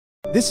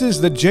This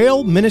is the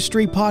Jail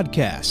Ministry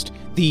Podcast.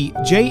 The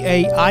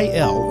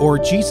JAIL, or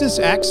Jesus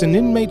Acts in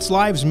Inmates'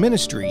 Lives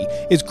Ministry,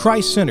 is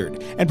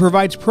Christ-centered and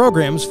provides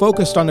programs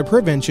focused on the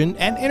prevention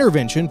and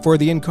intervention for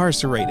the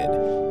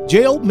incarcerated.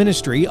 Jail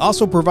Ministry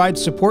also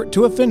provides support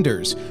to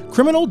offenders,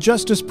 criminal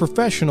justice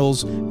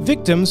professionals,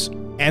 victims,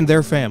 and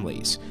their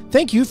families.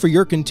 Thank you for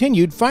your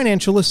continued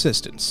financial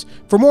assistance.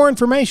 For more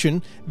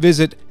information,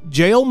 visit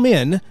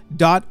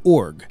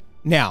jailmin.org.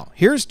 Now,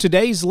 here's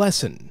today's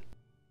lesson.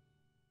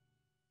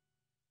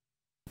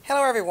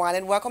 Hello everyone,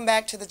 and welcome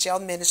back to the Jail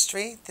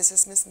Ministry. This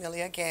is Miss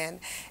Millie again,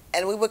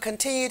 and we will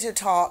continue to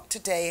talk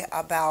today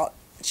about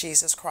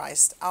Jesus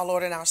Christ, our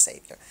Lord and our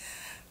Savior.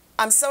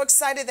 I'm so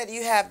excited that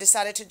you have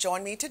decided to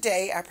join me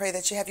today. I pray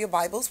that you have your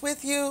Bibles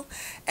with you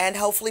and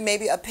hopefully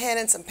maybe a pen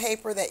and some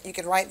paper that you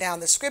can write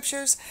down the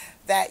scriptures,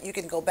 that you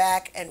can go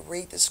back and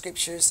read the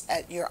scriptures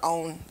at your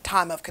own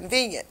time of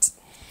convenience.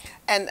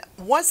 And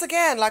once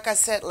again, like I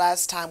said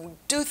last time, we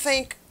do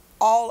thank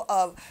all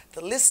of the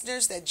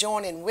listeners that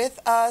join in with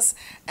us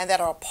and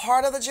that are a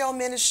part of the Jail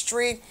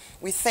Ministry.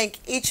 We thank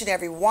each and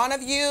every one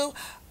of you.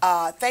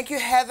 Thank you,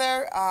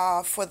 Heather,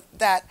 for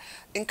that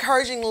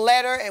encouraging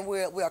letter, and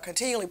we are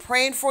continually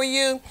praying for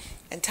you.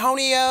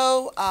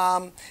 Antonio,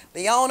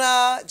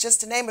 Leona,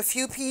 just to name a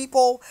few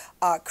people,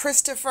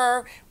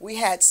 Christopher. We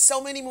had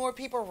so many more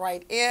people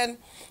write in.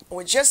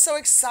 We're just so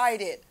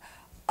excited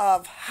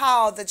of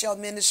how the Jail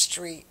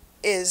Ministry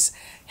is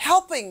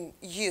helping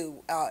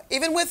you,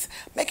 even with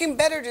making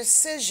better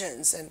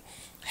decisions and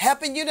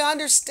helping you to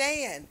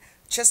understand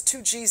just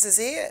who Jesus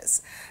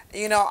is.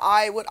 You know,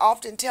 I would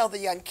often tell the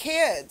young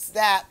kids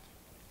that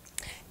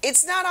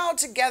it's not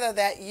altogether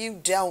that you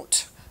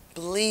don't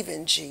believe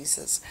in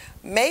Jesus.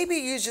 Maybe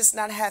you just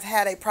not have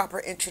had a proper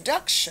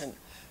introduction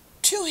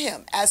to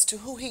him as to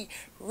who he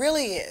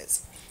really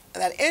is.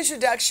 And that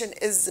introduction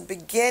is the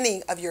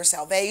beginning of your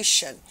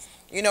salvation.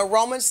 You know,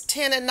 Romans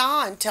 10 and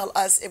 9 tell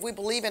us if we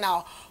believe in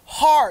our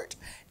heart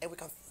and we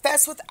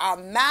confess with our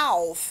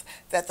mouth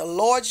that the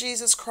Lord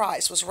Jesus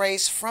Christ was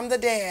raised from the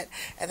dead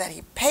and that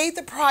he paid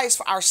the price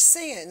for our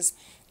sins,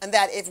 and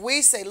that if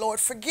we say, Lord,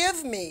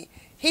 forgive me,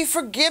 he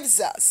forgives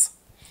us.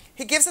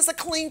 He gives us a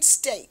clean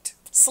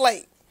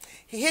slate.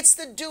 He hits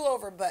the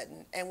do-over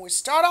button, and we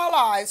start our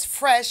lives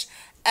fresh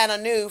and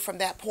anew from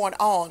that point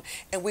on,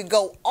 and we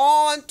go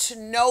on to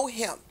know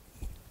him.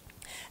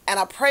 And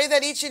I pray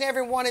that each and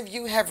every one of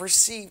you have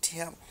received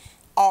him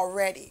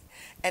already.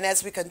 And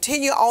as we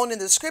continue on in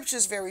the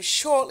scriptures very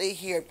shortly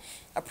here,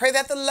 I pray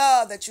that the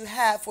love that you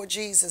have for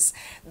Jesus,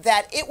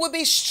 that it will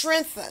be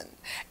strengthened,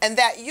 and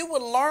that you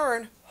will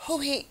learn who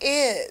he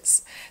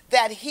is,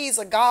 that he's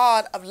a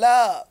God of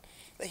love.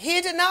 But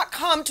he did not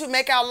come to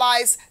make our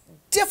lives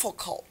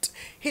difficult.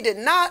 He did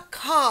not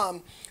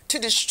come to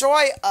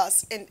destroy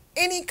us in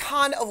any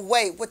kind of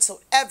way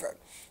whatsoever,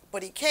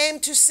 but he came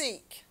to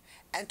seek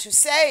and to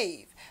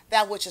save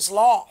that which is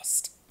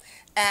lost.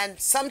 And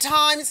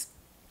sometimes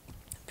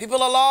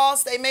people are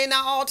lost. They may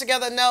not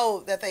altogether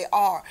know that they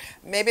are.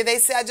 Maybe they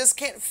say, I just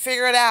can't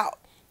figure it out.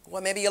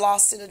 Well, maybe you're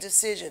lost in a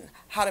decision,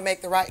 how to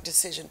make the right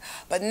decision.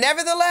 But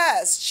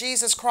nevertheless,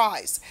 Jesus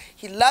Christ,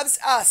 he loves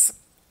us.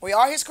 We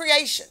are his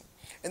creation.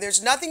 And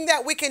there's nothing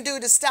that we can do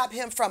to stop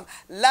him from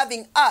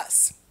loving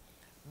us.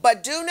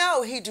 But do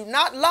know he do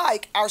not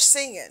like our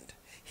sin.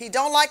 He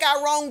don't like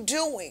our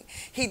wrongdoing.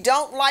 He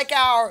don't like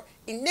our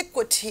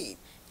iniquity,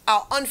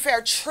 our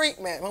unfair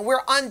treatment, when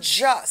we're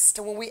unjust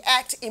and when we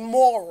act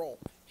immoral.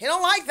 He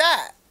don't like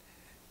that.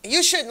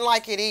 You shouldn't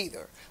like it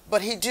either.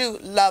 But he do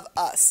love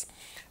us.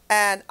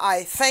 And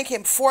I thank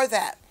him for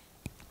that.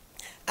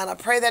 And I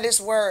pray that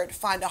his word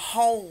find a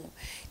home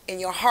in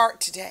your heart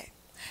today.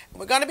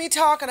 We're going to be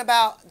talking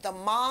about the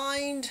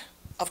mind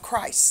of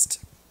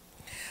Christ.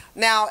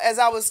 Now, as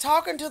I was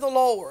talking to the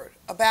Lord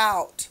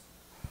about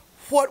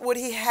what would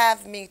he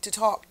have me to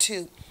talk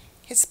to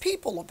his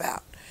people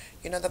about,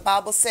 you know, the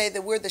Bible says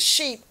that we're the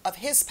sheep of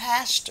his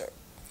pasture,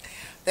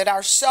 that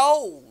our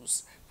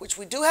souls, which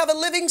we do have a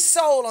living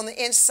soul on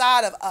the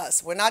inside of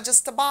us. We're not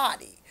just a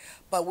body,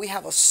 but we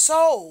have a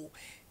soul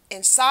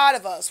inside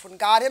of us when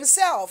God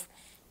himself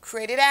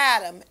created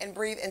Adam and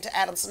breathed into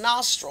Adam's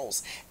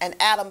nostrils, and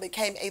Adam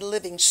became a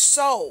living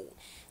soul.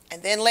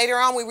 And then later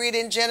on we read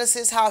in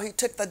Genesis how he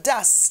took the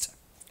dust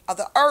of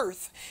the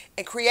earth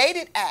and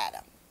created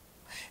Adam.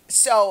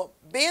 So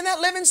being that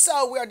living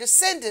soul, we are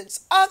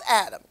descendants of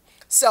Adam.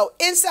 So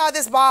inside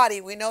this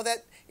body, we know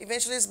that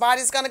eventually this body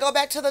is going to go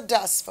back to the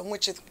dust from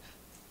which it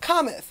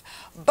cometh.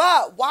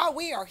 But while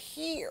we are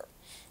here,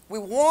 we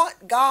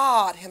want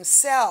God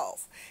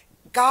himself.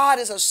 God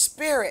is a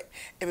spirit,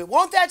 and we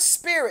want that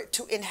spirit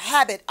to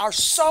inhabit our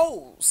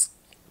souls,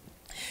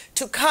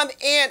 to come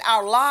in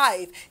our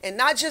life and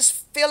not just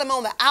feel him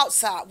on the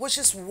outside, which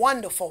is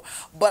wonderful,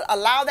 but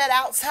allow that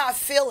outside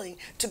feeling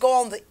to go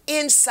on the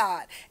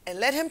inside and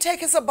let him take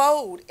his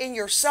abode in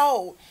your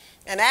soul.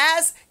 And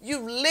as you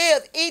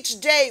live each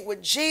day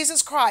with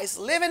Jesus Christ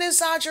living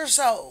inside your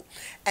soul,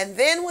 and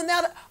then when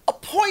that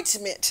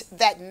appointment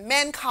that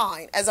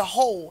mankind as a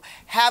whole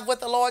have with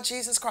the Lord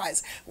Jesus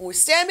Christ, when we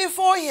stand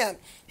before him,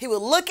 he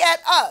will look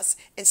at us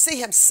and see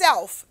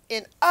himself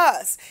in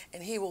us,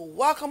 and he will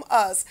welcome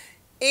us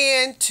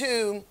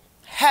into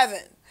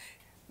heaven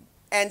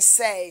and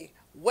say,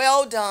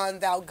 well done,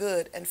 thou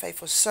good and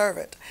faithful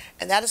servant.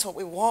 And that is what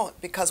we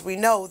want, because we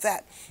know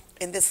that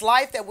in this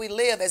life that we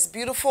live, as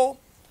beautiful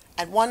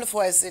and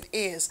wonderful as it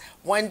is,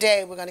 one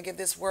day we're going to give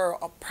this world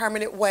a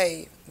permanent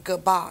way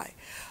goodbye.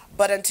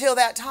 But until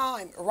that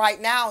time,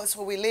 right now is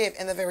where we live,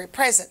 in the very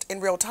present, in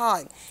real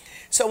time.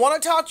 So I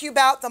want to talk to you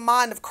about the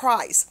mind of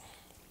Christ.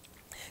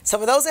 So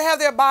for those that have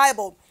their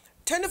Bible,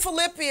 turn to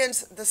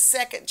Philippians, the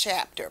 2nd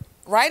chapter.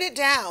 Write it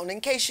down in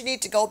case you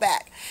need to go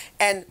back.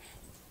 And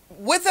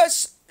with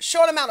us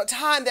short amount of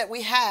time that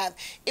we have,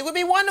 it would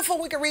be wonderful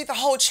if we could read the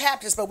whole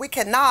chapters, but we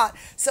cannot.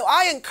 So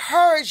I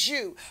encourage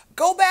you,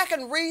 go back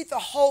and read the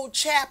whole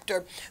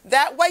chapter.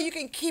 That way you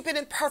can keep it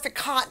in perfect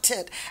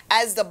content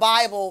as the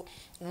Bible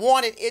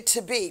wanted it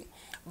to be.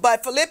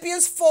 But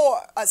Philippians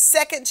 4, a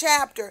 2nd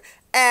chapter,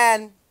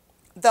 and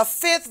the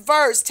 5th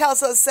verse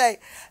tells us, say,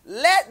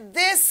 let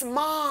this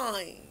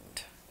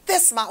mind,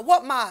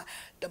 what mind?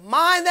 The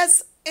mind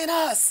that's in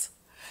us.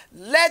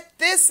 Let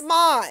this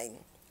mind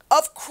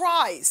of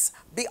Christ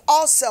be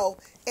also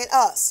in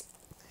us.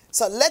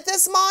 So let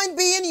this mind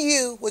be in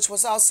you, which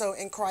was also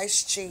in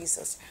Christ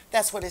Jesus.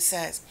 That's what it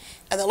says.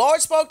 And the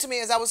Lord spoke to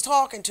me as I was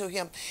talking to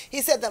him.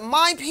 He said that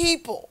my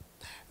people,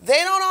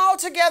 they don't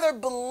altogether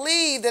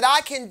believe that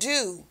I can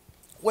do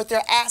what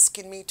they're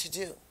asking me to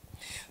do.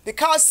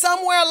 Because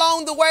somewhere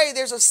along the way,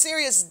 there's a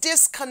serious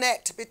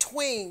disconnect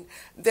between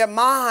their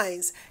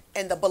minds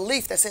and the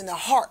belief that's in their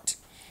heart.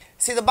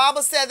 See, the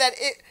Bible said that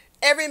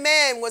every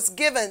man was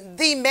given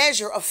the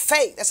measure of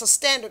faith. That's a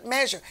standard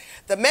measure.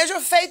 The measure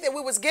of faith that we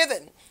was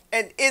given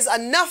and is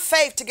enough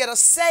faith to get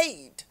us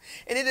saved.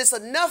 And it is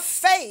enough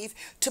faith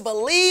to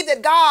believe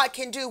that God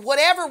can do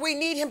whatever we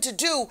need him to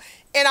do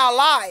in our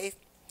life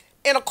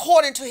in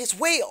according to his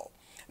will.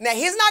 Now,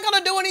 he's not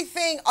going to do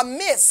anything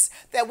amiss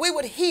that we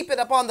would heap it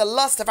upon the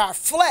lust of our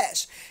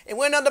flesh. And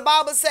when the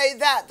Bible says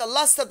that, the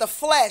lust of the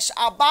flesh,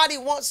 our body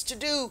wants to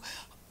do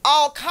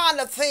all kind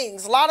of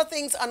things, a lot of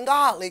things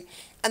ungodly.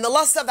 And the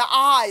lust of the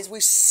eyes, we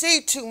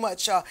see too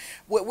much.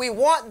 We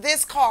want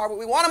this car,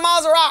 we want a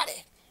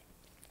Maserati.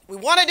 We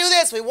want to do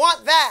this, we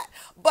want that.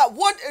 But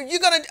what are you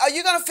gonna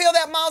fill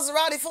that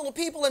Maserati full of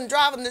people and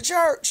drive them to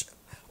church?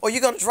 Or are you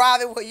going to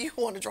drive it where you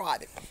want to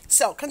drive it?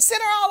 So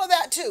consider all of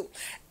that too.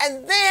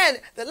 And then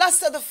the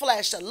lust of the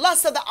flesh, the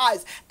lust of the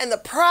eyes, and the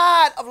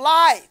pride of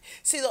life.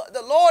 See,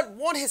 the Lord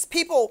wants his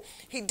people,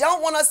 he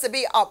don't want us to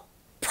be a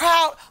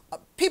proud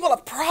people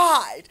of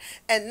pride,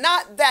 and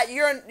not that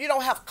you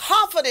don't have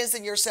confidence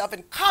in yourself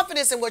and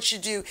confidence in what you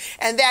do,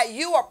 and that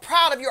you are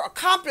proud of your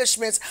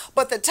accomplishments,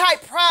 but the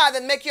type pride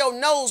that make your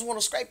nose want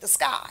to scrape the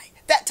sky.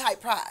 That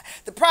type pride.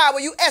 The pride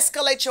where you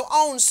escalate your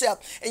own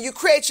self and you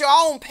create your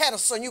own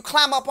pedestal and you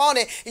climb up on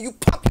it and you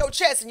pump your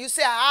chest and you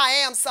say,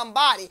 I am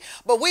somebody.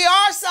 But we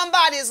are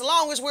somebody as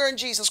long as we're in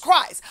Jesus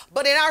Christ.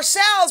 But in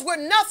ourselves, we're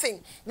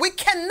nothing. We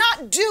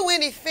cannot do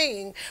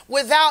anything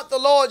without the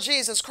Lord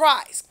Jesus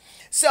Christ.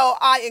 So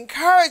I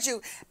encourage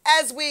you,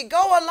 as we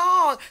go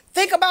along,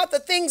 think about the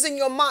things in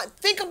your mind.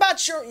 Think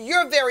about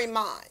your very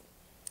mind.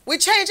 We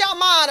change our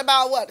mind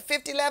about what,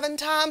 11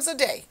 times a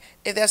day,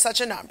 if there's such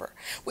a number.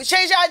 We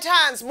change our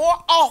times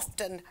more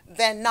often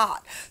than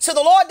not. So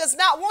the Lord does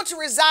not want to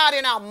reside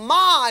in our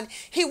mind.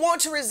 He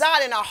wants to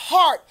reside in our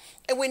heart.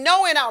 And we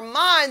know in our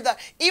mind,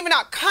 even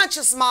our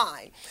conscious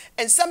mind.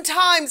 And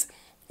sometimes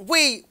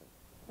we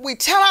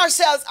tell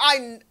ourselves,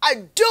 I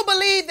do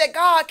believe that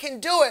God can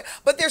do it,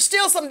 but there's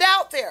still some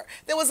doubt there.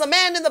 There was a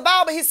man in the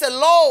Bible, he said,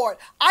 Lord,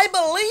 I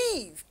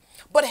believe,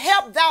 but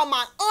help thou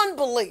my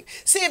unbelief.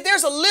 See, if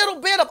there's a little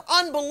bit of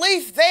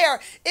unbelief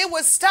there, it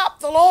would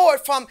stop the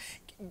Lord from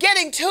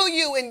getting to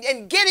you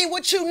and getting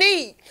what you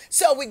need.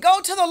 So we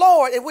go to the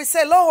Lord and we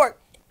say, Lord,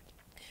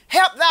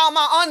 help thou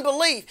my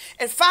unbelief,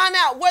 and find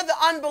out where the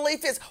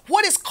unbelief is.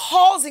 What is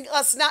causing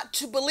us not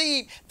to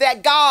believe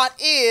that God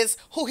is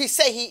who he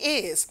say he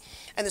is?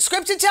 And the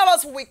scripture tells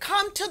us when we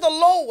come to the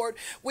Lord,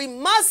 we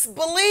must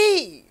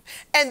believe.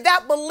 And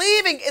that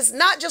believing is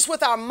not just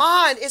with our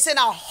mind, it's in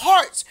our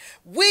hearts.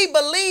 We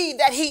believe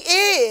that he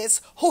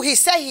is who he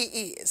say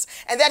he is,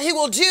 and that he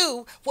will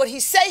do what he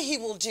say he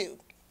will do.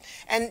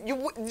 And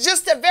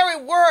just the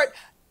very word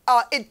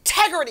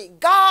integrity.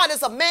 God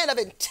is a man of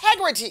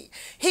integrity.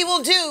 He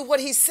will do what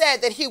he said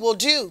that he will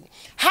do.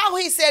 How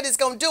he said he's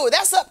going to do it,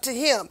 that's up to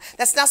him.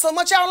 That's not so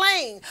much our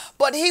lane,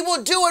 but he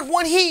will do it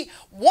when he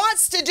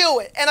wants to do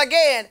it. And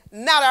again,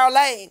 not our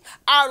lane.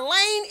 Our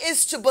lane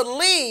is to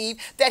believe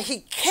that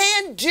he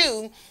can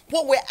do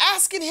what we're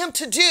asking him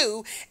to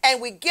do,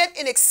 and we get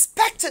an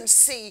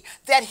expectancy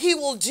that he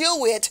will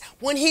do it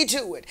when he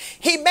do it.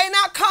 He may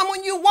not come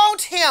when you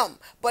want him,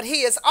 but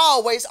he is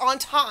always on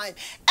time.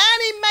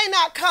 And he may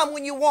not come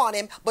when you want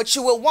him, but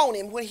you will want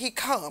him when he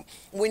comes.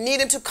 We need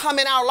him to come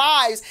in our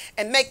lives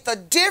and make the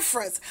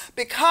difference,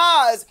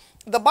 because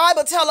the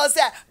Bible tells us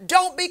that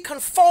don't be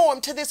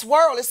conformed to this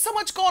world. There's so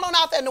much going on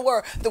out there in the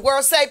world. The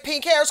world say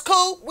pink hair is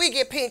cool, we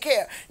get pink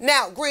hair.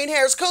 Now green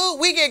hair is cool,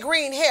 we get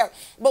green hair.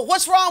 But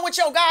what's wrong with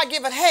your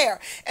God-given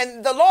hair?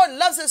 And the Lord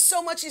loves us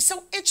so much. He's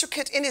so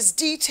intricate in his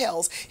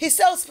details. He's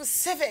so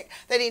specific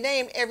that he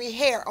named every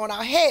hair on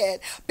our head,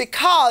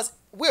 because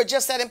we're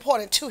just that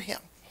important to him.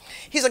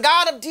 He's a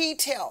God of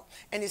detail,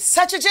 and he's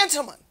such a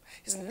gentleman.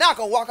 He's not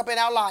going to walk up in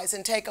our lives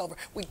and take over.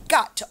 We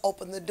got to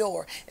open the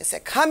door and say,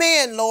 come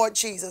in, Lord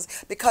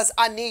Jesus, because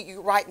I need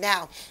you right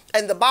now.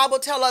 And the Bible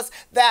tells us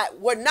that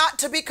we're not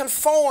to be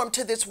conformed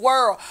to this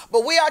world,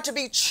 but we are to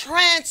be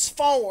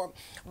transformed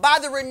by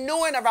the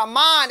renewing of our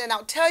mind. And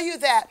I'll tell you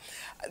that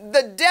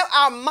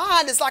our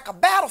mind is like a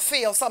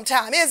battlefield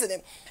sometimes, isn't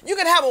it? You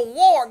can have a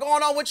war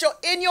going on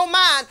in your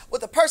mind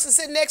with a person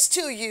sitting next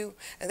to you,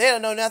 and they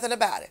don't know nothing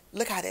about it.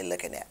 Look how they're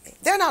looking at me.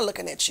 They're not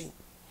looking at you.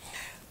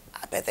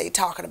 I bet they're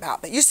talking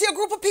about me. You see a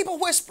group of people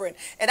whispering,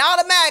 and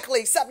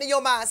automatically something in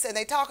your mind says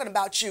they're talking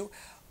about you.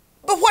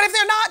 But what if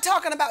they're not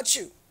talking about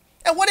you?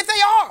 And what if they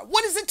are?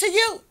 What is it to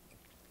you?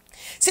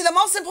 See, the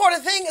most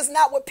important thing is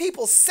not what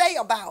people say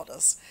about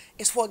us.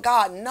 It's what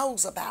God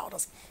knows about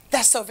us.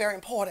 That's so very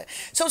important.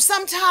 So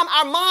sometimes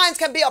our minds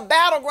can be a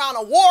battleground.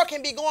 A war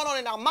can be going on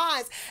in our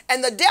minds.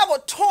 And the devil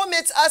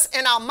torments us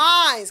in our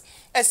minds,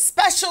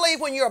 especially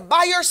when you're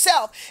by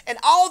yourself and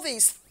all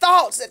these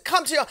thoughts that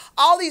come to you,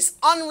 all these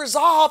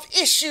unresolved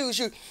issues.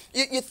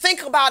 You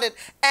think about it,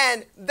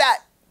 and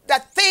that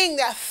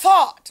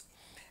thought.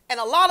 And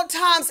a lot of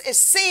times it's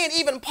sin.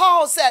 Even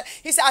Paul said,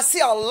 he said, I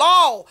see a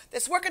law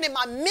that's working in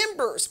my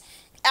members.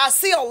 I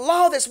see a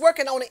law that's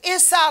working on the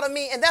inside of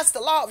me, and that's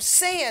the law of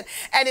sin.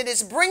 And it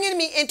is bringing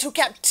me into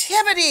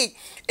captivity.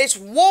 It's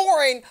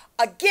warring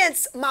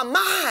against my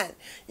mind.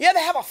 You ever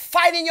have a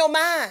fight in your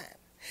mind?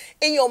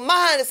 In your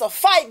mind, it's a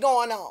fight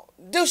going on.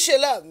 Do she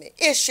love me?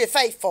 Is she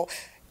faithful?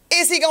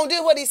 Is he going to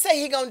do what he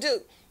say he going to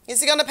do? Is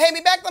he going to pay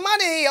me back the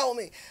money he owed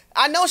me?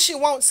 I know she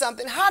wants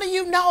something. How do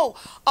you know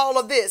all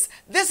of this?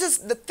 This is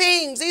the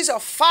things. These are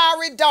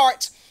fiery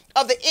darts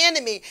of the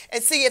enemy.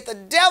 And see, if the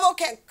devil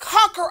can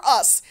conquer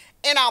us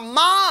in our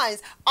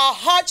minds, our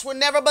hearts will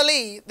never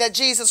believe that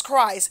Jesus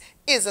Christ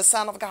is the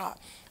Son of God.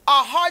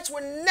 Our hearts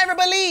will never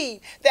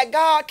believe that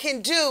God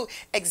can do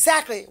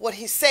exactly what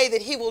he say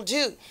that he will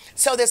do.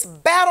 So this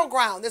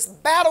battleground, this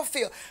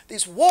battlefield,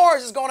 these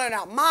wars is going on in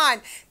our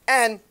mind.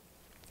 And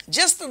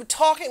just through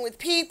talking with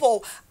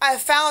people, I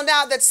found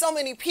out that so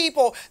many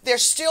people, they're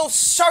still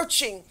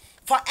searching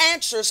for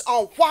answers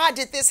on why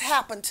did this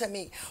happen to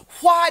me?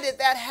 Why did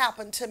that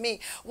happen to me?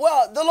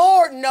 Well, the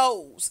Lord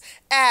knows,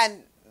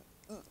 and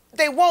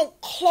they want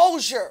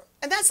closure,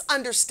 and that's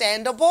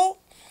understandable.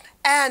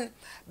 And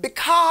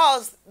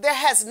because there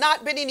has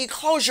not been any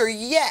closure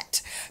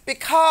yet,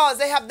 because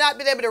they have not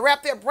been able to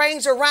wrap their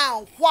brains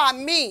around why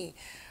me,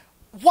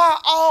 why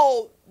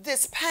all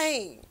this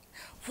pain,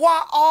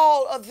 why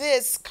all of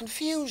this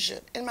confusion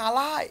in my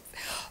life.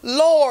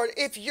 Lord,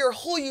 if you're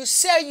who you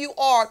say you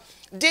are,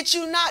 did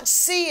you not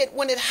see it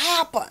when it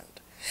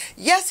happened?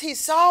 Yes, he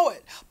saw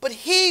it, but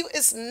he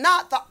is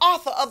not the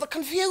author of the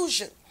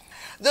confusion.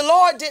 The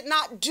Lord did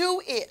not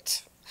do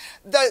it.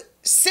 The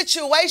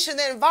situation,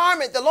 the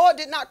environment, the Lord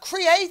did not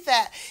create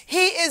that.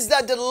 He is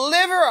the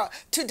deliverer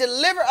to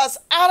deliver us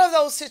out of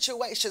those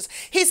situations.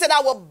 He said,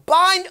 I will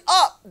bind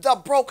up the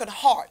broken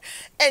heart.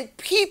 And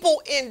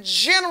people in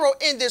general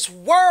in this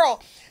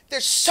world,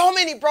 there's so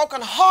many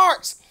broken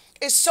hearts.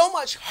 It's so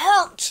much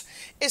hurt.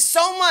 It's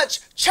so much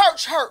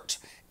church hurt.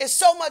 It's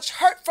so much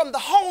hurt from the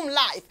home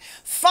life,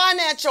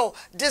 financial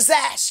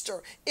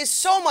disaster. It's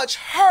so much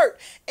hurt.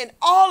 And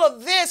all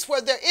of this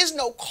where there is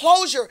no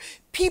closure,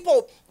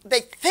 people, they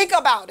think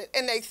about it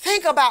and they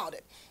think about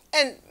it.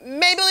 And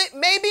maybe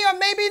or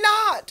maybe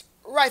not,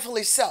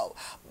 rightfully so.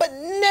 But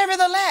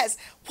nevertheless,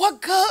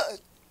 what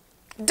good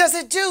does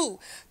it do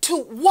to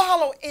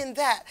wallow in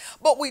that?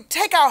 But we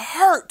take our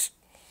hurt,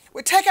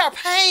 we take our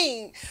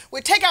pain,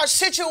 we take our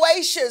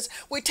situations,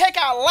 we take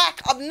our lack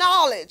of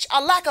knowledge,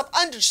 our lack of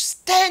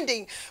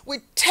understanding. We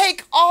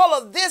take all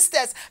of this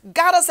that's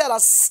got us at a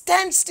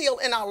standstill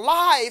in our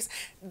lives,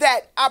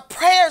 that our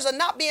prayers are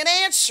not being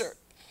answered.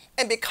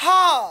 And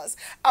because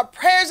our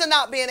prayers are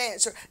not being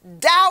answered,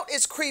 doubt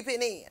is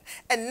creeping in.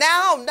 And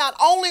now not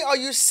only are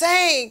you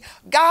saying,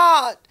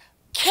 God,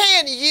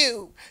 can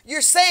you?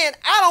 You're saying,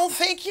 I don't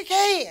think you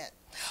can.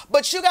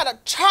 But you got to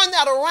turn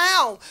that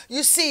around.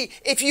 You see,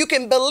 if you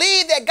can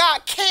believe that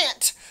God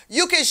can't,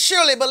 you can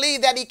surely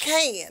believe that he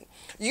can.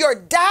 Your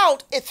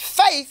doubt is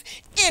faith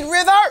in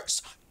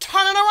reverse.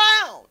 Turn it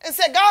around and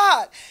say,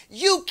 God,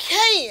 you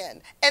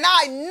can, and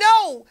I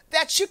know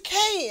that you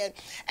can,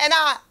 and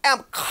I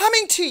am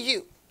coming to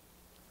you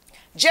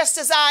just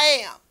as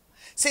I am.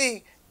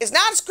 See, it's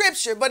not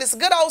scripture, but it's a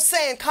good old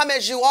saying, come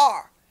as you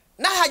are,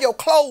 not how your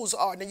clothes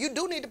are. Now, you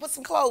do need to put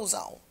some clothes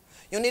on.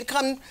 You need to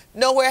come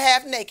nowhere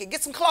half naked.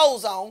 Get some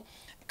clothes on,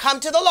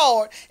 come to the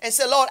Lord and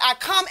say, Lord, I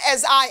come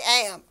as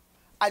I am.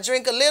 I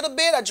drink a little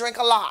bit, I drink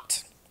a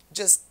lot.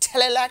 Just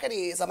tell it like it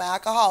is. I'm an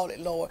alcoholic,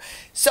 Lord.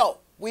 So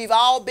we've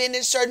all been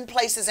in certain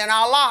places in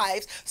our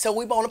lives, so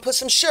we want to put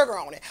some sugar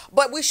on it.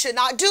 But we should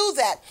not do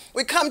that.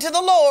 We come to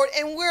the Lord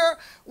and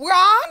we're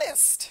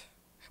honest.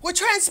 We're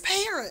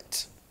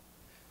transparent.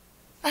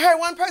 I heard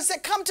one person say,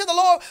 come to the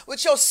Lord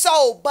with your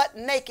soul butt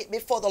naked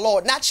before the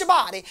Lord. Not your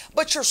body,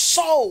 but your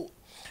soul.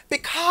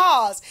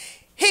 Because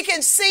he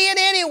can see it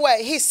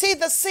anyway. He sees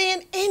the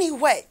sin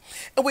anyway.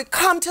 And we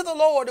come to the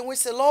Lord and we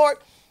say, Lord,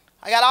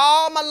 I got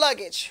all my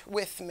luggage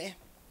with me.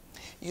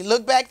 You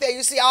look back there,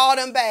 you see all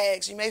them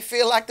bags. You may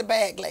feel like the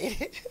bag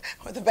lady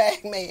or the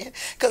bag man.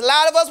 Because a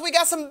lot of us, we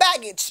got some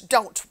baggage,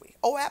 don't we?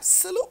 Oh,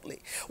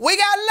 absolutely. We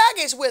got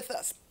luggage with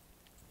us.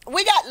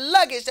 We got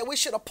luggage that we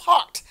should have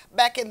parked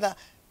back in the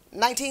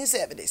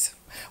 1970s.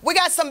 We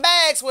got some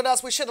bags with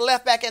us we should have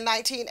left back in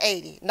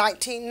 1980,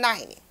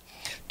 1990,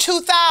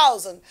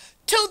 2000,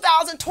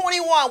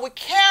 2021. We're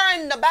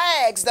carrying the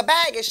bags, the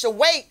baggage, the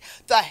weight,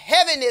 the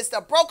heaviness, the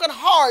broken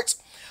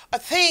hearts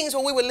of things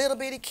when we were little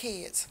bitty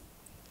kids.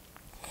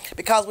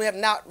 Because we have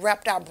not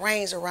wrapped our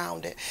brains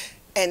around it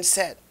and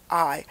said,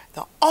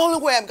 the only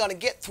way I'm going to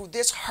get through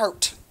this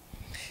hurt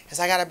is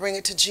I got to bring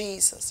it to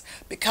Jesus.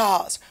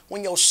 Because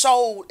when your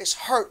soul is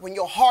hurt, when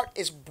your heart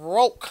is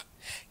broke,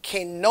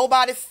 can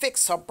nobody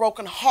fix a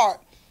broken heart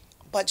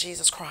but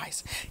Jesus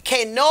Christ.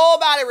 Can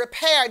nobody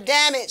repair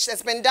damage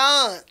that's been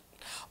done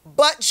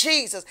but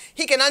Jesus.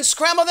 He can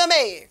unscramble them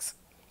eggs.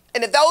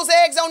 And if those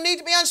eggs don't need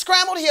to be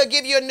unscrambled, he'll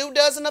give you a new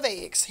dozen of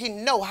eggs. He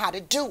know how to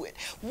do it.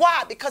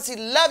 Why? Because he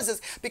loves us.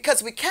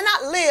 Because we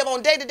cannot live on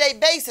a day-to-day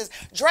basis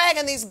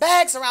dragging these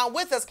bags around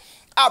with us.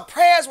 Our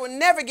prayers will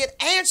never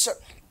get answered.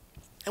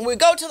 And we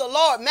go to the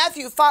Lord,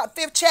 Matthew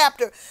 5th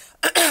chapter,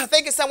 I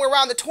think it's somewhere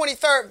around the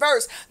 23rd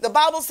verse. The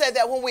Bible said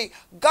that when we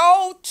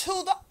go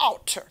to the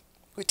altar,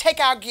 we take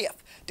our gift.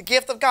 The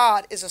gift of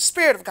God is the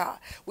Spirit of God.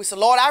 We say,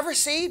 Lord, I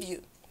receive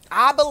you.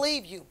 I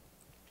believe you.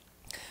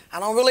 I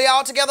don't really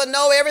altogether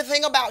know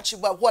everything about you,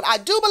 but what I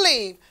do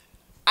believe,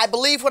 I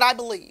believe what I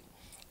believe.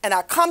 And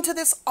I come to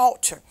this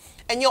altar,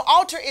 and your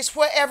altar is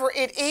wherever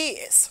it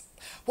is.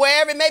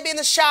 Wherever it may be in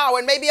the shower,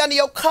 it may be under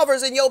your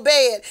covers in your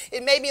bed,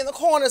 it may be in the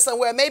corner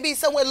somewhere, it may be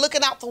somewhere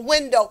looking out the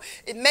window,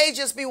 it may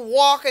just be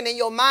walking in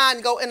your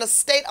mind, go in a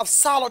state of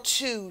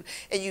solitude,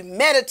 and you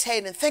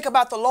meditate and think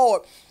about the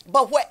Lord.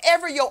 But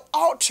wherever your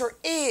altar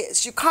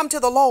is, you come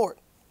to the Lord,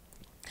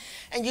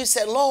 and you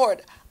say,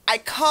 Lord, I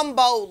come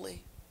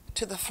boldly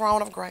to the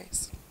throne of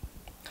grace,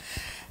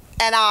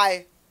 and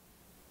I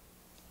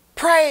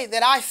pray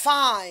that I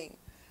find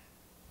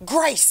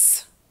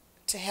grace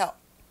to help,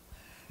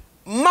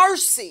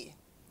 mercy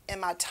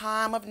in my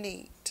time of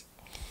need,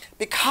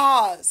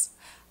 because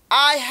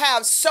I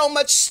have so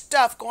much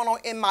stuff going on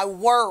in my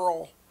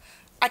world.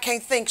 I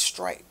can't think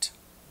straight.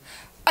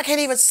 I can't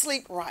even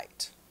sleep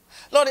right.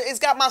 Lord, it's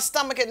got my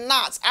stomach in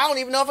knots. I don't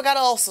even know if I got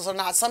ulcers or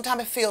not.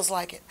 Sometimes it feels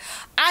like it.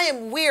 I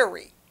am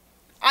weary.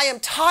 I am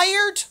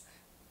tired.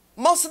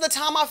 Most of the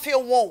time I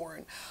feel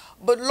worn.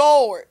 But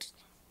Lord,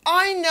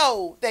 I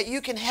know that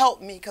you can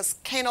help me, because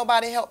can't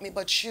nobody help me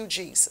but you,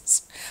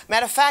 Jesus.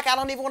 Matter of fact, I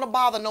don't even want to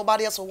bother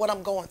nobody else with what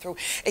I'm going through.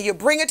 And you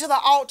bring it to the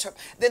altar.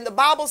 Then the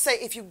Bible says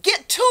if you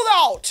get to the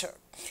altar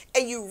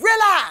and you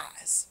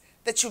realize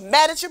that you're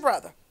mad at your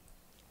brother,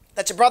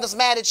 that your brother's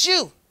mad at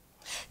you,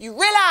 you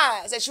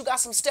realize that you got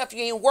some stuff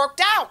you ain't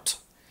worked out.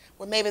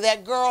 Well, maybe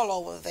that girl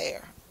over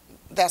there,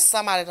 that's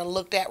somebody that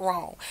looked at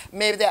wrong.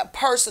 Maybe that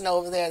person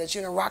over there that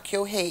you done rock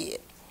your head,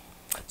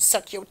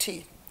 suck your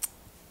teeth.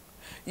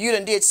 You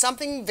done did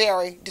something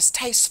very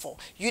distasteful.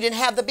 You didn't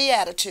have the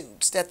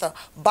Beatitudes that the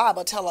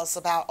Bible tells us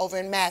about over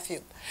in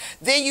Matthew.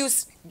 Then you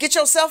get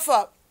yourself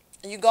up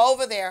and you go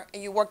over there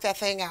and you work that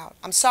thing out.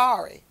 I'm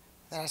sorry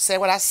that I said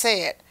what I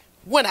said,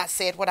 when I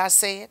said what I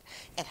said,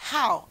 and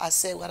how I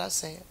said what I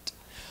said.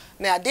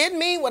 Now, I didn't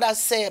mean what I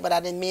said, but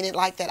I didn't mean it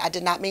like that. I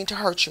did not mean to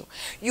hurt you.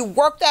 You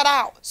work that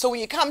out. So when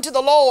you come to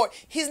the Lord,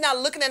 he's not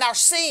looking at our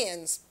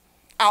sins,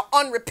 our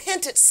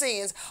unrepentant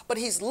sins, but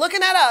he's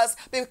looking at us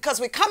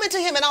because we come into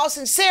him in all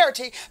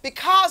sincerity,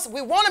 because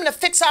we want him to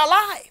fix our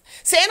life.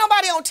 See, ain't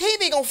nobody on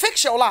TV going to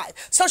fix your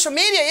life. Social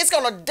media is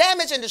going to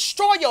damage and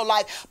destroy your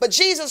life. But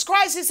Jesus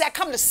Christ, he said, I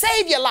come to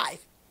save your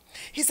life.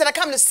 He said, I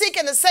come to seek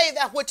and to save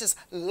that which is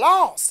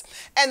lost.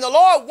 And the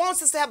Lord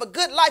wants us to have a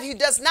good life. He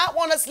does not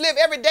want us to live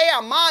every day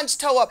our minds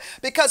toe up,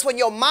 because when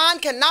your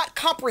mind cannot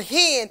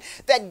comprehend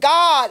that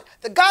God,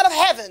 the God of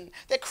heaven,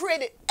 that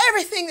created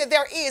everything that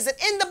there is, and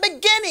in the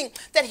beginning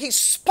that he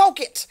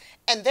spoke it,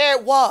 and there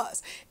it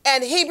was.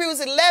 And Hebrews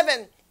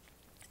 11,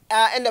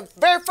 in the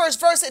very first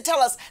verse, it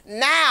tells us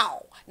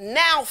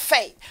now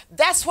faith.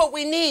 That's what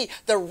we need,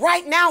 the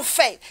right now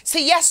faith.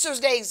 See,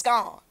 yesterday's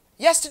gone.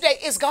 Yesterday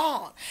is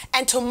gone,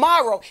 and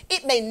tomorrow,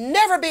 it may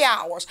never be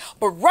ours.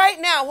 But right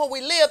now, when we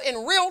live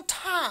in real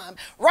time,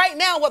 right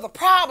now where the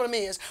problem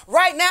is,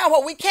 right now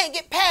where we can't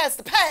get past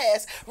the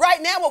past, right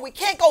now where we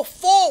can't go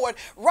forward,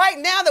 right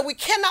now that we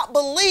cannot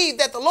believe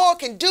that the Lord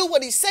can do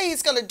what he says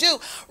he's going to do,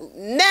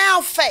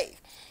 now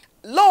faith.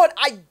 Lord,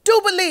 I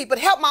do believe, but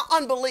help my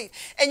unbelief.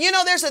 And you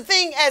know, there's a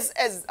thing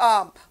as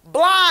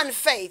blind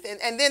faith,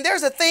 and then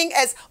there's a thing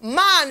as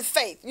mind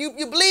faith.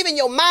 You believe in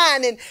your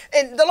mind, and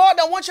the Lord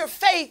don't want your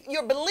faith,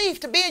 your belief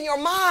to be in your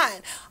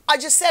mind. I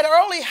just said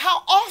earlier,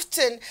 how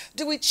often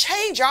do we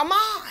change our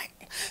mind?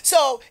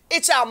 So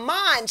it's our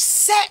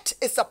mindset,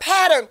 it's a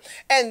pattern,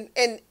 and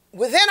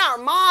within our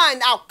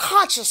mind, our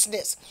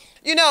consciousness.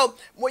 You know,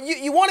 when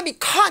you want to be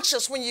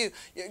conscious when you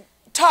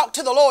talk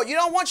to the Lord. You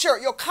don't want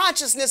your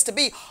consciousness to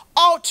be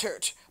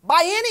altered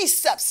by any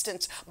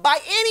substance, by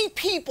any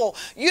people.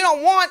 You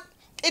don't want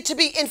it to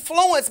be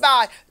influenced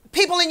by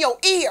people in your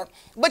ear,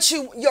 but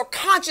your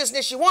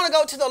consciousness, you want to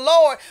go to the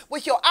Lord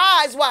with your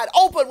eyes wide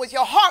open, with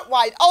your heart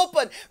wide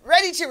open,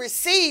 ready to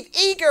receive,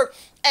 eager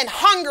and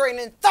hungering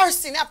and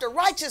thirsting after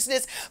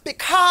righteousness,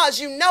 because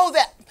you know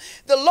that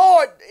the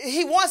Lord,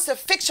 he wants to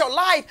fix your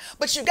life,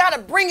 but you got to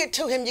bring it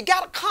to him. You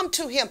got to come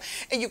to him,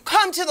 and you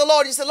come to the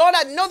Lord. You say, Lord,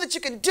 I know that you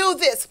can do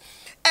this.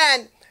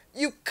 And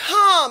you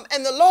come,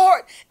 and the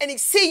Lord, and he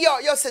see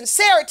your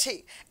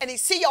sincerity, and he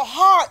see your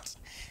heart,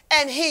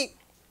 and he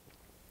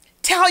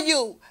tell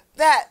you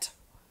that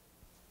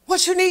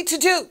what you need to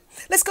do.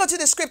 Let's go to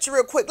the scripture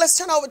real quick. Let's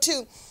turn over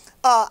to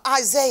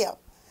Isaiah,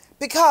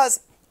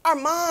 because our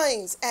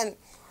minds, and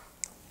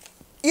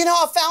you know,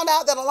 I found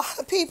out that a lot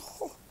of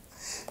people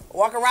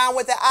walk around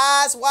with their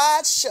eyes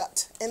wide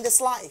shut in this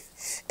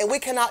life, and we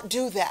cannot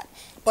do that.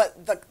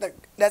 But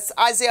that's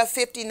Isaiah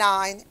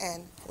 59,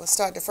 and we'll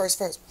start the first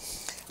verse.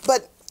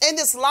 But in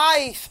this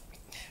life,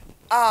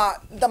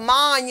 the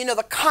mind, you know,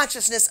 the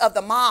consciousness of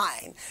the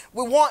mind,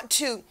 we want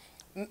to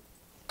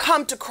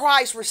come to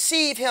Christ,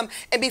 receive him,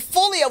 and be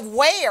fully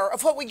aware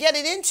of what we're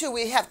getting into.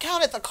 We have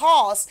counted the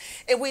cost,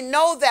 and we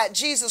know that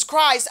Jesus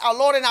Christ, our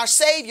Lord and our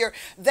Savior,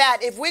 that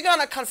if we're going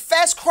to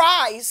confess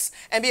Christ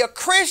and be a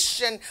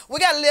Christian, we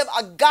got to live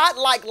a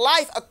God-like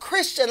life, a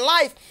Christian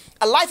life,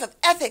 a life of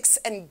ethics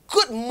and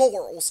good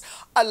morals,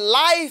 a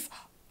life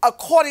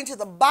according to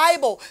the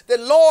Bible. The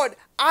Lord,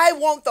 I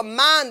want the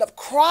mind of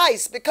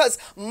Christ, because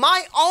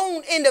my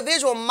own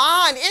individual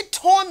mind, it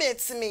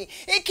torments me.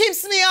 It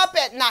keeps me up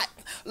at night.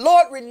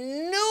 Lord,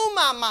 renew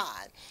my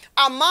mind.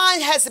 Our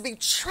mind has to be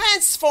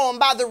transformed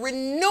by the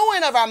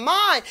renewing of our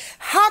mind.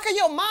 How can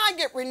your mind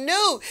get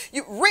renewed?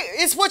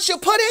 It's what you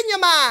put in your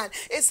mind.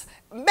 It's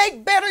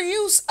make better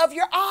use of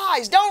your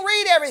eyes. Don't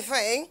read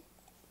everything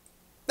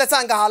that's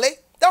ungodly.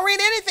 Don't read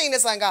anything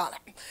that's ungodly.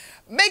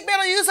 Make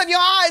better use of your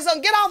eyes.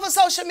 Don't get off of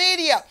social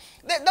media.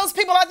 Those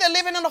people out there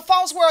living in a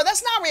false world,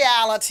 that's not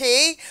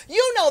reality.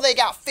 You know they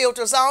got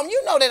filters on.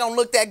 You know they don't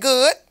look that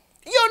good.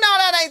 You know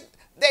that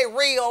they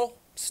real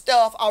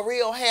stuff, or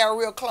real hair,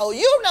 real clothes.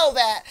 You know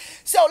that.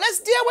 So let's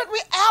deal with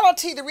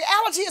reality. The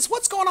reality is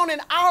what's going on in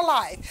our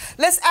life.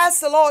 Let's ask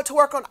the Lord to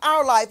work on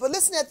our life. But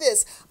listen at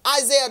this,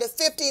 Isaiah, the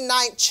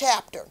 59th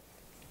chapter.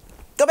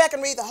 Go back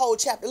and read the whole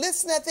chapter.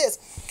 Listen at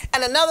this.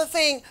 And another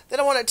thing that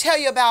I want to tell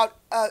you about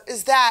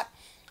is that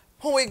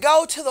when we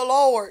go to the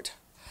Lord,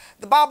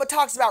 the Bible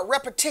talks about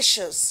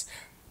repetitious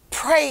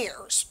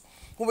prayers.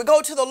 When we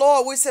go to the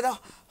Lord, we said,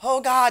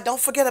 oh God,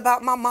 don't forget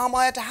about my mama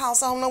at the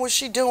house. I don't know what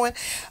she's doing.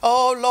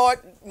 Oh Lord,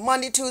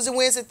 Monday, Tuesday,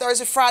 Wednesday,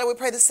 Thursday, Friday, we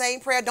pray the same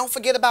prayer. Don't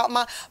forget about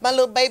my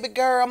little baby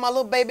girl, my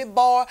little baby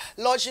boy.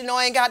 Lord, you know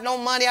I ain't got no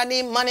money. I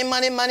need money,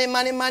 money, money,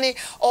 money, money.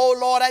 Oh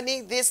Lord, I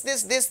need this,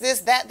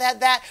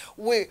 that.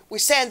 We're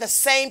saying the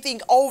same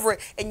thing over.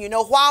 And you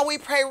know why we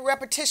pray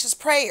repetitious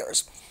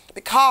prayers?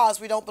 Because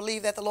we don't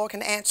believe that the Lord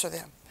can answer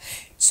them.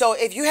 So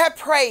if you have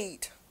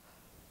prayed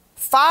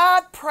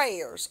 5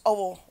 prayers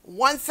over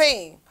one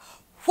thing,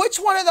 which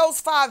one of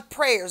those 5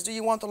 prayers do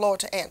you want the Lord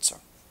to answer?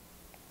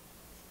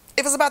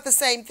 If it's about the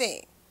same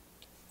thing.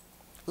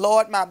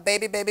 Lord, my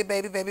baby,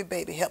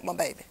 help my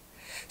baby.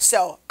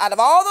 So out of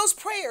all those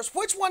prayers,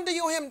 which one do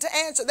you want him to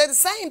answer? They're the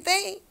same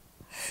thing.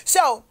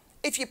 So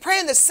if you're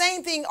praying the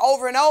same thing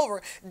over and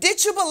over,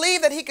 did you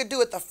believe that he could do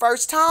it the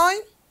first time,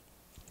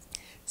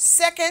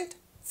 second,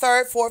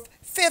 third, fourth,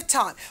 fifth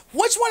time?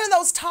 Which one of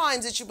those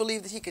times did you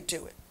believe that he could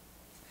do it?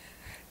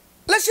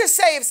 Let's just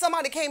say if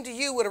somebody came to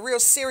you with a real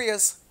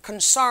serious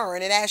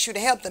concern and asked you to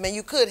help them, and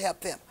you could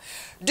help them.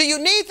 Do you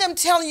need them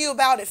telling you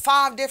about it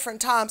 5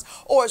 different times,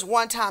 or is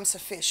one time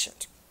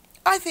sufficient?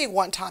 I think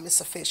one time is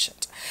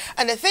sufficient.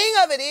 And the thing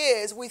of it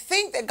is, we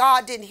think that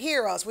God didn't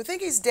hear us. We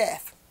think he's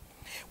deaf.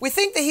 We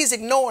think that he's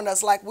ignoring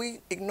us like we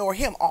ignore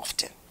him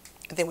often.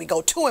 And then we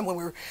go to him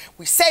when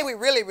we say we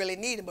really, really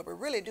need him, but we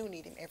really do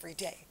need him every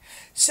day.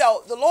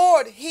 So the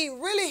Lord, he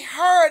really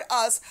heard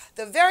us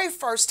the very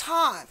first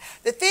time.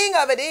 The thing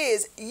of it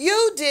is,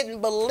 you didn't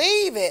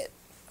believe it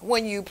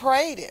when you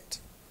prayed it,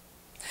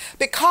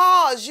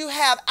 because you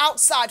have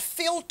outside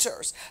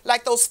filters,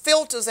 like those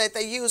filters that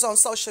they use on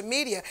social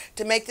media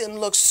to make them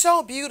look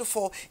so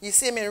beautiful. You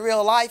see them in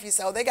real life, you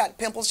say, oh, they got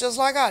pimples just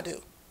like I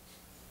do.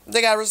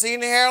 They got a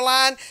receding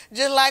hairline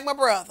just like my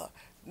brother.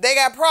 They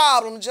got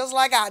problems just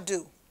like I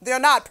do. They're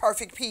not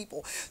perfect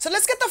people. So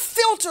let's get the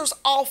filters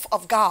off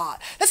of God.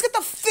 Let's get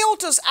the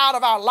filters out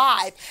of our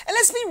life, and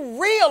let's be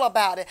real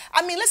about it.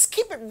 I mean, let's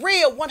keep it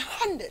real,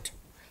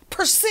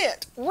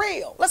 100%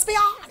 real. Let's be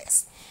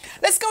honest.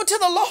 Let's go to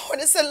the Lord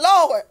and say,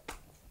 Lord,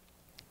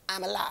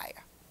 I'm a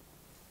liar.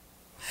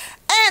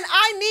 And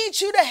I need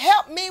you to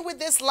help me with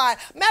this lie.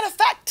 Matter of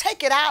fact,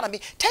 take it out of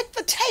me. Take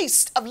the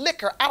taste of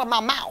liquor out of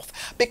my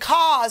mouth.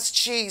 Because,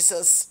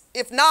 Jesus,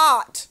 if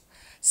not,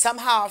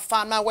 somehow I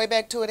find my way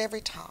back to it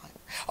every time.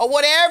 Or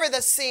whatever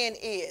the sin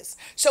is.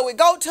 So we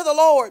go to the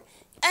Lord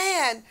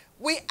and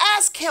we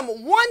ask him.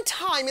 One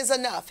time is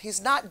enough.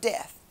 He's not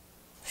deaf.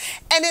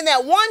 And in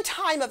that one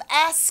time of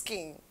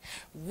asking,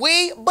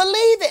 we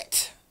believe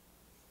it.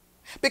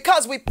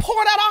 Because we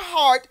poured out our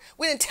heart.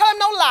 We didn't tell him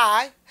no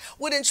lie.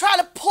 We didn't try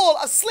to pull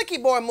a slicky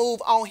boy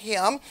move on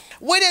him.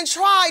 We didn't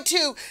try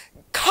to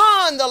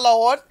con the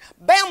Lord,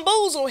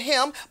 bamboozle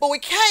him, but we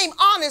came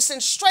honest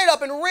and straight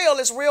up and real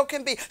as real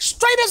can be.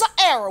 Straight as an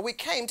arrow, we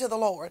came to the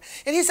Lord.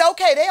 And he said,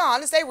 okay, they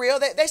honest, they real,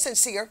 they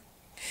sincere.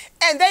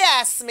 And they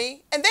asked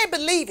me, and they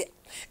believe it.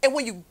 And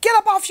when you get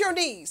up off your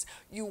knees,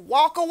 you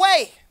walk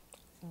away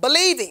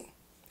believing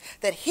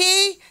that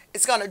he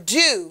is going to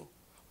do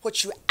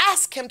what you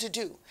ask him to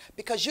do,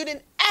 because you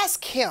didn't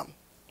ask him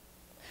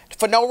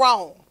for no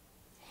wrong.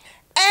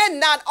 And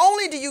not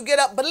only do you get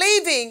up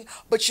believing,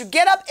 but you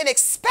get up in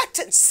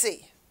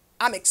expectancy.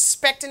 I'm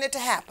expecting it to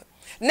happen.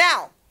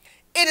 Now,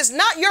 it is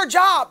not your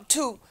job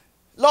to,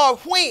 Lord,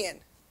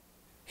 when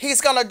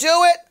he's going to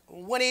do it,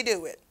 when he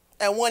do it.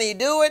 And when he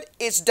do it,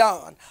 it's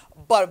done.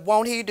 But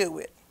won't he do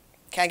it?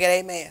 Can I get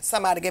amen?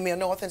 Somebody give me a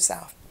north and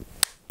south.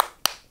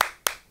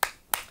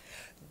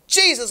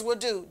 Jesus will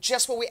do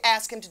just what we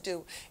ask him to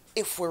do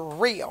if we're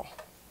real.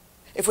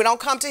 If we don't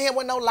come to him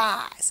with no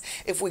lies.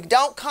 If we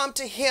don't come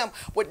to him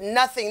with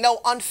nothing,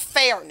 no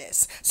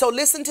unfairness. So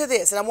listen to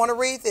this, and I want to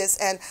read this.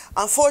 And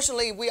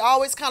unfortunately, we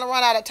always kind of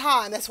run out of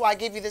time. That's why I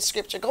give you this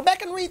scripture. Go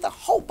back and read the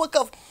whole book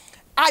of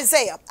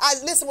Isaiah.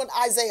 Listen what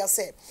Isaiah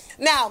said.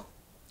 Now,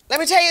 let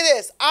me tell you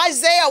this.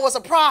 Isaiah was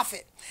a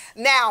prophet.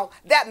 Now,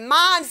 that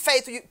mind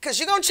faith, because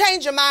you're going to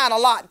change your mind a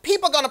lot.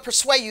 People are going to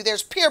persuade you.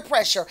 There's peer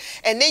pressure.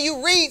 And then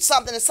you read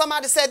something, and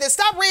somebody said this.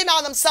 Stop reading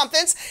all them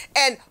somethings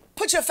and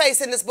put your face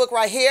in this book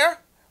right here.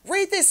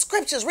 Read these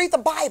scriptures. Read the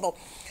Bible.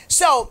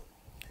 So,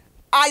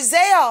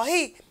 Isaiah,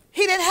 he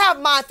didn't have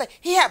mind faith.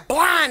 He had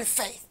blind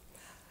faith.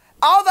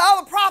 All the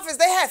other prophets,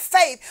 they had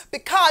faith,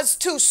 because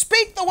to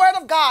speak the word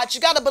of God,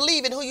 you got to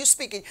believe in who you're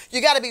speaking.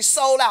 You got to be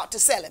sold out to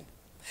sell him.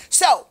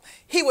 So,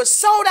 he was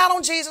sold out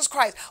on Jesus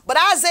Christ. But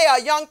Isaiah,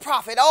 a young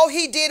prophet,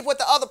 he did what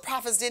the other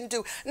prophets didn't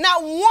do.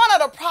 Not one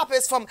of the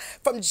prophets from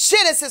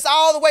Genesis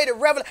all the way to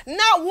Revelation,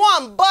 not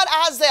one but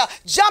Isaiah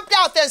jumped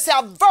out there and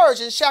said,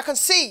 virgins shall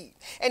conceive.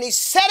 And he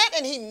said it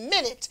and he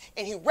meant it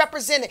and he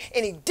represented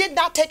and he did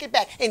not take it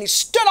back. And he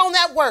stood on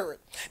that word.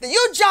 Now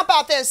you jump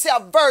out there and say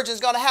a virgin's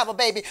going to have a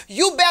baby.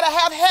 You better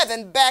have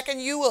heaven backing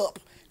you up,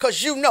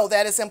 because you know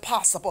that is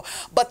impossible.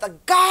 But the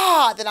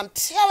God that I'm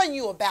telling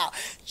you about,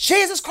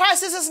 Jesus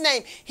Christ is his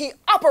name. He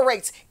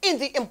operates in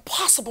the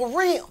impossible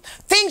realm.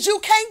 Things you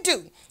can't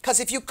do, because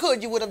if you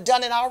could, you would have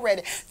done it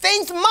already.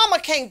 Things mama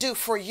can't do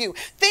for you.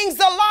 Things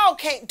the law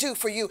can't do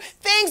for you.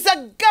 Things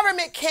the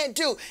government can't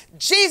do.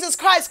 Jesus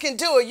Christ can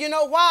do it. You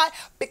know why?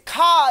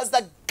 Because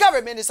the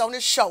government is on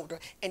his shoulder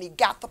and he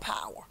got the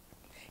power.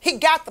 He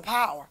got the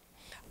power.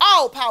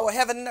 All power,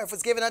 heaven and earth,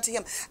 was given unto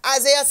him.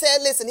 Isaiah said,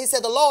 listen, he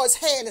said, the Lord's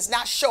hand is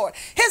not short.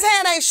 His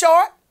hand ain't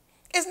short.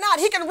 It's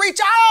not. He can reach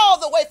all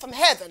the way from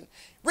heaven,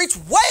 reach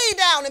way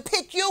down and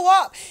pick you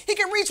up. He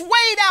can reach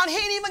way down. He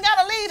ain't even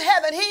got to leave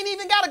heaven. He ain't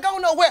even got to go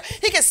nowhere.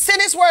 He can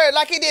send his word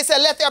like he did, said,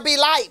 let there be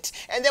light.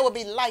 And there will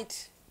be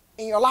light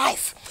in your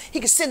life. He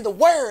can send the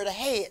word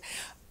ahead.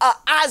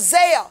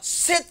 Isaiah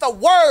sent the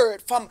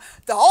word from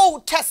the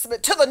Old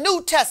Testament to the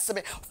New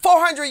Testament,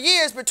 400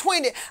 years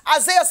between it.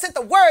 Isaiah sent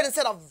the word and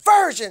said, a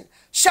virgin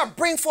shall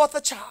bring forth a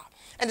child,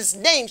 and his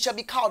name shall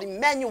be called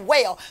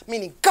Emmanuel,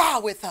 meaning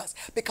God with us,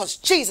 because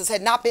Jesus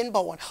had not been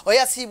born, or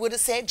else he would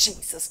have said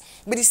Jesus.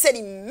 But he said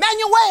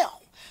Emmanuel,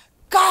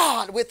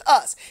 God with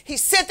us. He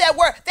sent that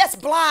word. That's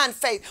blind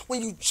faith.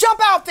 When you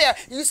jump out there,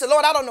 you say,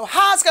 Lord, I don't know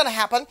how it's going to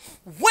happen,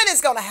 when it's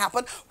going to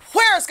happen,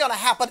 where it's going to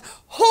happen,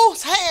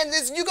 whose hand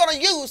is you going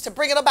to use to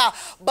bring it about.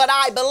 But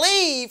I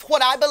believe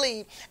what I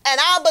believe.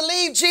 And I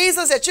believe,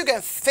 Jesus, that you can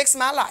fix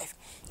my life.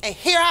 And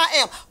here I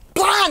am.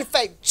 Blind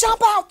faith.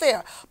 Jump out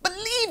there.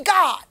 Believe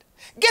God.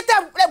 Get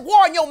that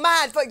war in your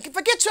mind.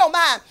 Forget your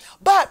mind.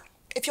 But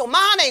if your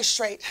mind ain't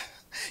straight,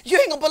 you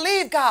ain't going to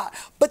believe God.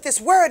 But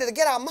this word to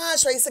get our mind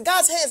straight, he said,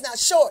 God's hand's not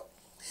short,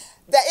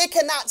 that it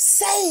cannot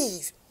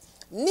save.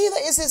 Neither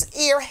is his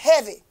ear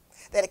heavy,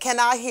 that it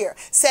cannot hear.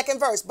 Second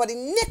verse, but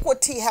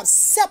iniquity have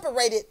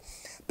separated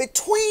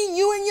between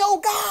you and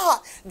your God.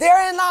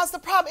 Therein lies the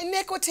problem.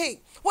 Iniquity.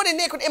 What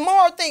iniquity?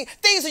 Immoral things.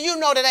 Things that you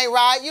know that ain't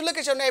right. You look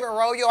at your neighbor and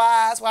roll your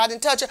eyes. Well, I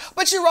didn't touch it.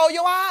 But you roll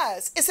your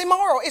eyes. It's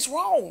immoral. It's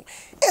wrong.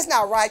 It's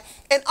not right.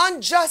 And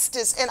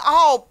injustice in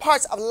all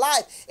parts of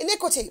life.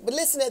 Iniquity. But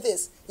listen to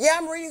this. Yeah,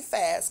 I'm reading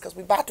fast because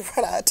we're about to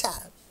run out of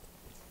time.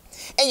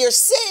 And your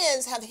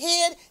sins have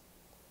hid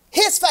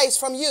his face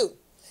from you.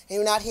 And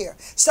you're not here.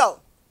 So,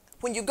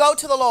 when you go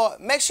to the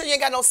Lord, make sure you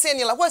ain't got no sin.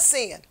 You're like, what's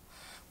sin?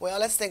 Well,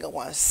 let's think of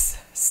one.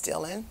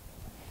 Stealing,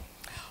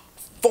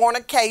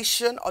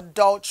 fornication,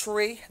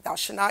 adultery, thou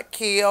shalt not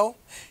kill.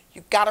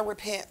 You got to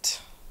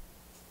repent.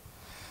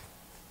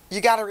 You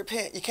got to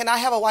repent. You cannot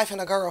have a wife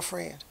and a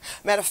girlfriend.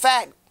 Matter of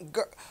fact,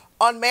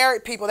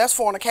 unmarried people, that's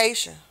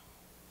fornication.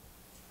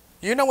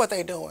 You know what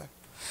they're doing.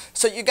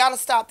 So you got to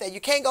stop that.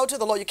 You can't go to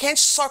the Lord. You can't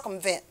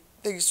circumvent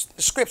the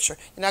scripture.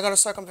 You're not going to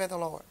circumvent the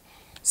Lord.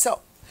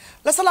 So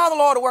let's allow the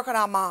Lord to work on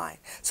our mind.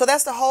 So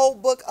that's the whole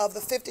book of the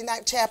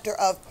 59th chapter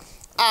of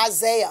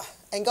Isaiah.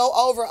 And go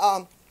over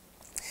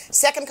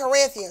 2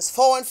 Corinthians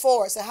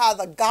 4:4. So how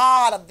the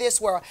God of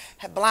this world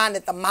had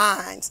blinded the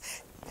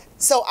minds.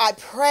 So I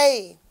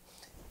pray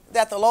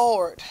that the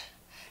Lord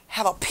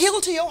have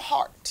appealed to your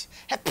heart,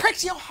 have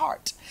pricked your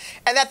heart,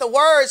 and that the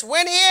words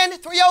went in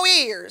through your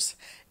ears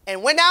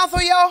and went down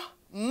through your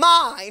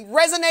mind,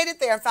 resonated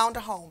there and found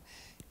a home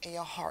in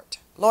your heart.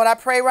 Lord, I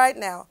pray right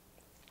now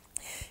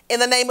in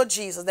the name of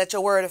Jesus that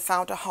your word have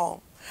found a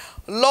home.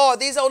 Lord,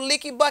 these old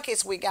leaky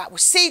buckets we got, we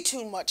see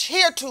too much,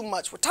 hear too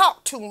much, we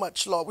talk too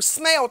much, Lord, we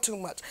smell too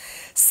much.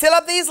 Seal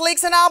up these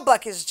leaks in our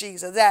buckets,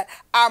 Jesus, that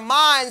our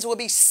minds will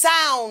be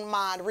sound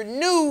mind,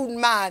 renewed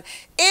mind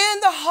in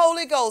the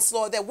Holy Ghost,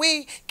 Lord, that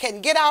we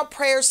can get our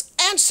prayers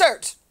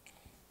answered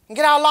and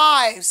get our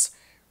lives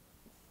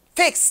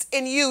fixed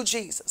in you,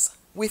 Jesus.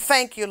 We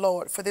thank you,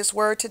 Lord, for this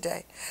word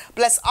today.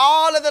 Bless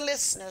all of the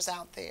listeners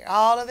out there,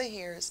 all of the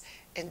hearers.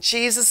 In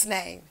Jesus'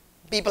 name,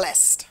 be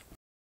blessed.